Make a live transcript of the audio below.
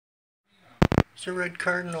It's a red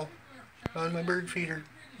cardinal on my bird feeder.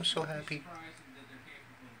 I'm so happy.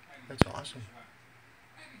 That's awesome.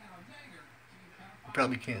 You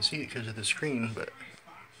probably can't see it because of the screen, but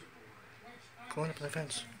going up the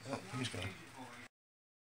fence. Oh, he's gone.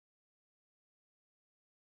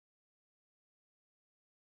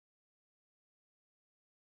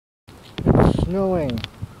 It's snowing.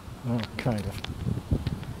 Oh, kind of.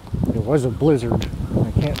 It was a blizzard. I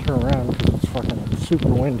can't turn around because it's fucking super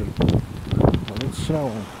windy. But it's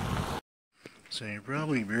snowing. So you're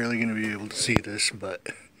probably barely going to be able to see this, but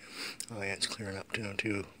oh yeah, it's clearing up now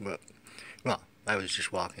too. But well, I was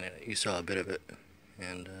just walking in it. You saw a bit of it,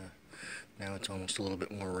 and now it's almost a little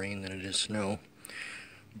bit more rain than it is snow.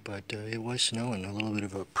 But it was snowing. A little bit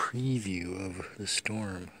of a preview of the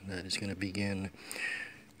storm that is going to begin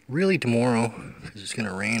really tomorrow, because it's going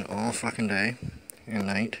to rain all fucking day and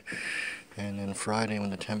night. And then Friday, when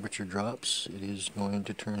the temperature drops, it is going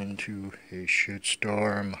to turn into a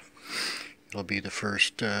shitstorm. It'll be the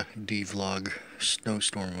first Dvlog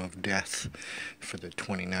snowstorm of death for the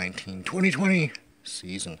 2019-2020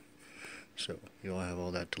 season. So you'll have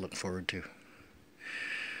all that to look forward to.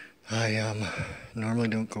 I normally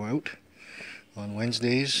don't go out on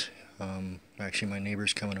Wednesdays. Actually, my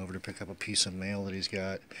neighbor's coming over to pick up a piece of mail that he's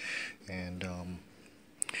got, and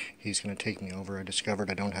he's going to take me over. I discovered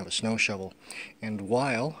I don't have a snow shovel, and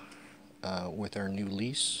while with our new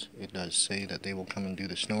lease, it does say that they will come and do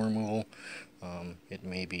the snow removal. It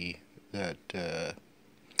may be that I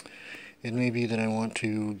want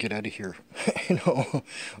to get out of here, you know,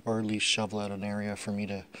 or at least shovel out an area for me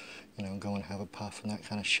to, you know, go and have a puff and that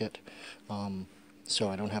kind of shit. So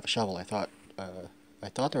I don't have a shovel. I thought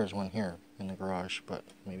there was one here in the garage, but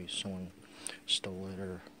maybe someone stole it,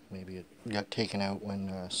 or maybe it got taken out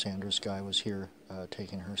when Sandra's guy was here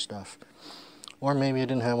taking her stuff. Or maybe I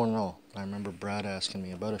didn't have one at all. I remember Brad asking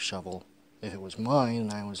me about a shovel, if it was mine,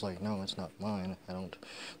 and I was like, no, it's not mine.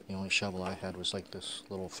 The only shovel I had was like this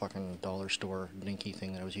little fucking dollar store dinky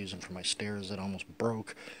thing that I was using for my stairs that almost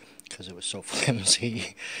broke because it was so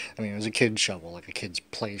flimsy. I mean, it was a kid's shovel, like a kid's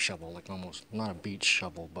play shovel, like almost, not a beach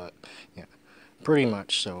shovel, but yeah, pretty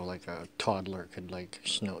much so, like a toddler could like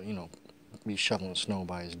be shoveling snow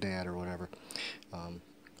by his dad or whatever.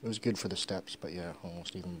 It was good for the steps, but yeah,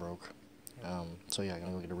 almost even broke. So yeah, I'm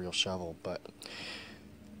gonna go get a real shovel. But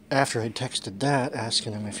after I texted that,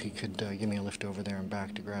 asking him if he could give me a lift over there and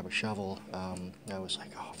back to grab a shovel, I was like,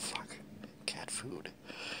 oh fuck, cat food.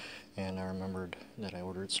 And I remembered that I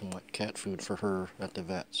ordered some wet cat food for her at the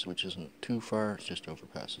vet's, which isn't too far, it's just over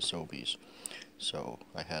past the Sobeys. So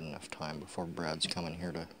I had enough time before Brad's coming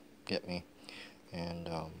here to get me. And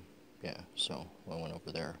yeah, so I went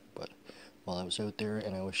over there. But while I was out there,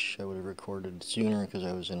 and I wish I would have recorded sooner, because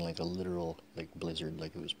I was in like a literal like blizzard.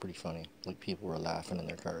 Like, it was pretty funny. Like, people were laughing in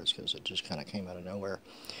their cars because it just kind of came out of nowhere.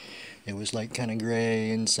 It was like kind of gray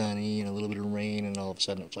and sunny and a little bit of rain, and all of a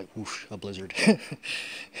sudden it was like whoosh, a blizzard.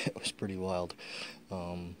 It was pretty wild.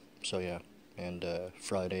 So yeah, and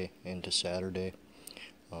Friday into Saturday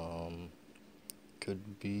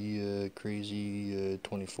could be a crazy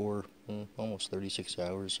 24, almost 36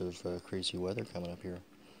 hours of crazy weather coming up here.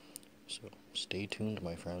 So stay tuned,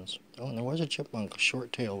 my friends. Oh, and there was a chipmunk.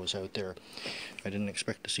 Short tail was out there. I didn't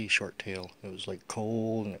expect to see short tail. It was like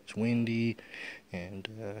cold and it was windy, and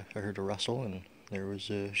I heard a rustle, and there was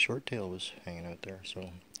a short tail was hanging out there. So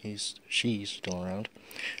she's still around.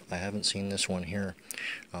 I haven't seen this one here,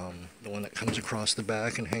 the one that comes across the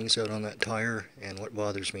back and hangs out on that tire. And what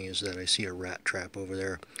bothers me is that I see a rat trap over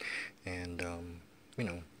there, and you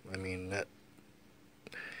know, I mean, that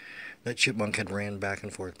chipmunk had ran back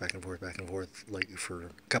and forth, like for a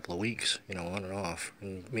couple of weeks, you know, on and off,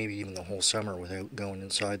 and maybe even the whole summer without going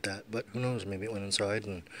inside that. But who knows, maybe it went inside,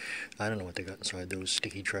 and I don't know what they got inside those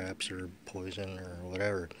sticky traps or poison or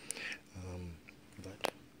whatever.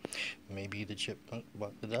 But maybe the chipmunk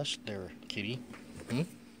bought the dust there, kitty.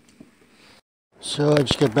 So I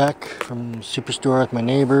just got back from the superstore with my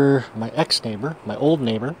neighbor, my ex-neighbor, my old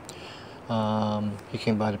neighbor. He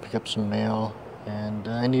came by to pick up some mail, and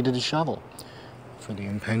I needed a shovel for the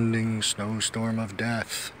impending snowstorm of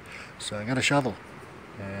death. So I got a shovel,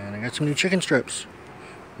 and I got some new chicken strips.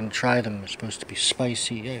 I'm gonna try them. They're supposed to be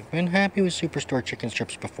spicy. I've been happy with superstore chicken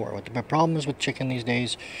strips before. What my problem is with chicken these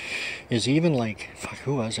days is, even like, fuck,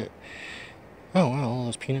 who was it? Oh well, all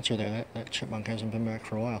those peanuts are there. That chipmunk hasn't been back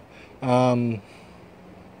for a while.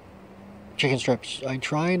 Chicken strips. I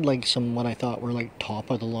tried like some what I thought were like top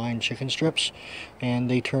of the line chicken strips, and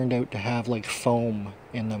they turned out to have like foam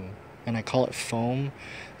in them. And I call it foam.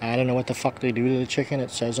 I don't know what the fuck they do to the chicken. It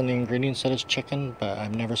says in the ingredients that it's chicken, but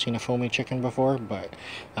I've never seen a foamy chicken before, but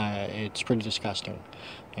it's pretty disgusting.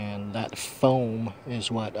 And that foam is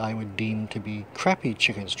what I would deem to be crappy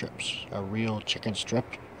chicken strips. A real chicken strip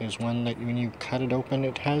is one that when you cut it open,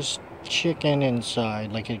 it has chicken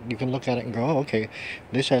inside. Like you can look at it and go, oh, okay,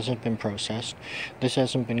 this hasn't been processed, this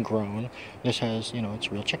hasn't been grown, this has, you know,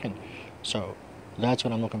 it's real chicken. So that's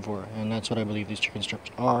what I'm looking for, and that's what I believe these chicken strips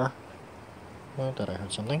are. Oh, thought I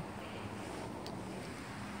heard something.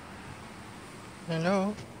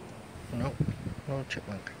 Hello? No, no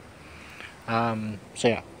chipmunk. So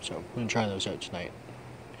yeah, so I'm gonna try those out tonight.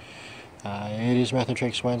 It is Method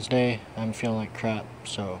Tricks Wednesday. I'm feeling like crap,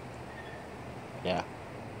 so yeah.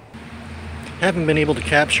 Haven't been able to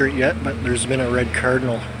capture it yet, but there's been a red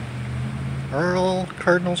cardinal. Are all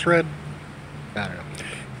cardinals red? I don't know.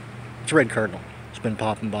 It's a red cardinal. It's been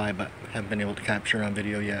popping by, but haven't been able to capture it on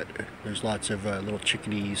video yet. There's lots of little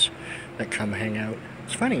chickadees that come hang out.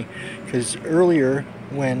 It's funny, because earlier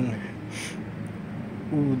when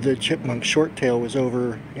the chipmunk shorttail was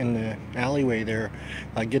over in the alleyway there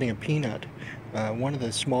getting a peanut, one of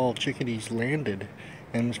the small chickadees landed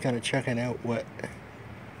and was kind of checking out what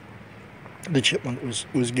the chipmunk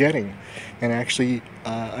was getting, and actually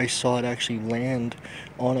I saw it actually land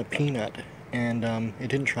on a peanut, and it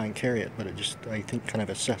didn't try and carry it, but it just, I think, kind of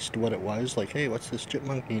assessed what it was, like, hey, what's this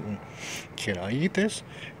chipmunk eating? Can I eat this?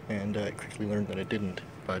 And it quickly learned that it didn't.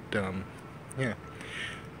 But yeah,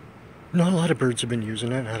 not a lot of birds have been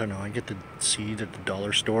using it. I don't know, I get the seed at the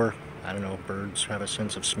dollar store. I don't know if birds have a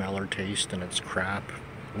sense of smell or taste and it's crap.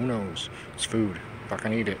 Who knows? It's food.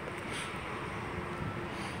 Fucking eat it.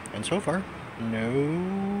 And so far,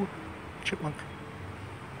 no chipmunk.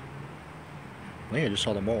 I think I just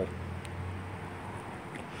saw the mole.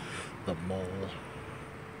 The mole.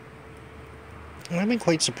 And I've been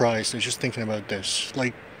quite surprised. I was just thinking about this.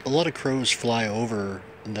 Like, a lot of crows fly over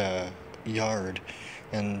the yard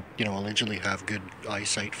and, you know, allegedly have good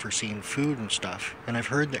eyesight for seeing food and stuff. And I've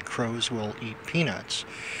heard that crows will eat peanuts.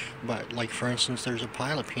 But, like, for instance, there's a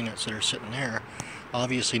pile of peanuts that are sitting there.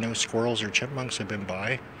 Obviously no squirrels or chipmunks have been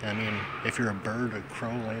by. I mean, if you're a bird, a crow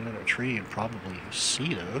laying in a tree, you'd probably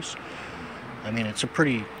see those. I mean, it's a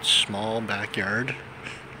pretty small backyard.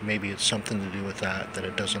 Maybe it's something to do with that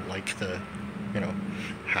it doesn't like the, you know,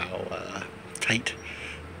 how tight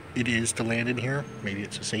it is to land in here. Maybe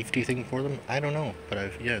it's a safety thing for them. I don't know.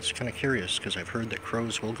 But yeah, it's kind of curious because I've heard that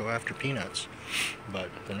crows will go after peanuts, but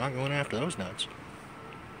they're not going after those nuts.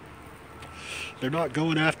 They're not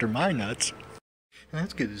going after my nuts. And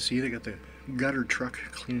that's good to see. They got the gutter truck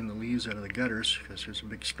cleaning the leaves out of the gutters because there's a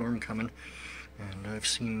big storm coming. And I've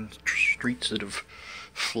seen streets that have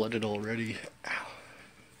flooded already. Ow.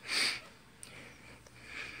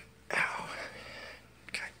 Ow.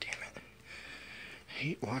 God damn it. I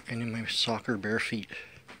hate walking in my soccer bare feet.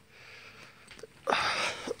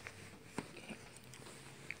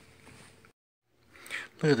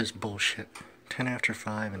 Look at this bullshit. 10 after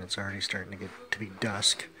 5 and it's already starting to get to be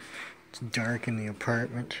dusk. It's dark in the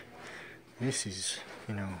apartment. This is,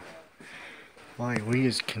 you know, why we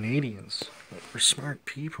as Canadians, we're smart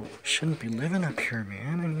people, shouldn't be living up here,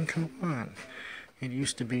 man. I mean, come on. It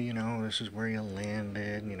used to be, you know, this is where you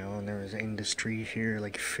landed, you know, and there was industry here,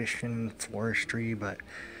 like fishing, forestry, but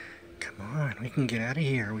come on, we can get out of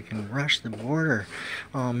here. We can rush the border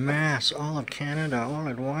en masse, all of Canada, all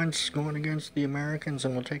at once, going against the Americans,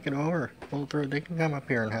 and we'll take it over. They can come up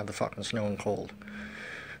here and have the fucking snow and cold.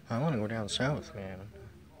 I want to go down south, man.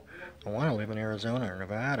 I want to live in Arizona or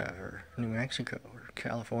Nevada or New Mexico or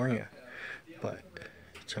California, but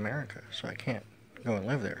it's America, so I can't go and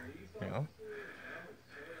live there, you know?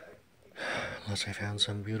 Unless I found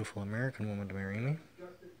some beautiful American woman to marry me,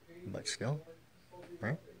 but still,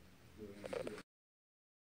 right?